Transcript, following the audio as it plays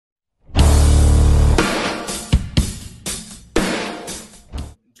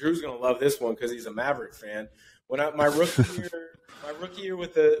Drew's going to love this one because he's a Maverick fan. When my rookie year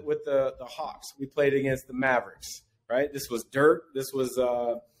with the Hawks, we played against the Mavericks, right? This was Dirk. This was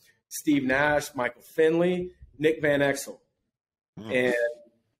Steve Nash, Michael Finley, Nick Van Exel. And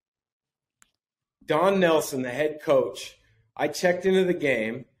Don Nelson, the head coach, I checked into the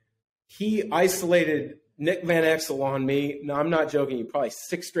game. He isolated Nick Van Exel on me. No, I'm not joking you, probably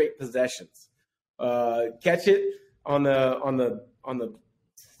 6 straight possessions. Catch it on the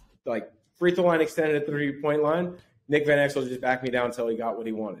like free throw line extended at the 3-point line. Nick Van Exel just backed me down until he got what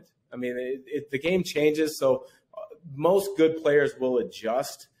he wanted. I mean, the game changes, so most good players will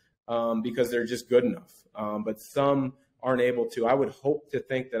adjust because they're just good enough. But some aren't able to. I would hope to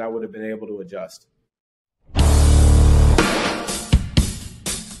think that I would have been able to adjust.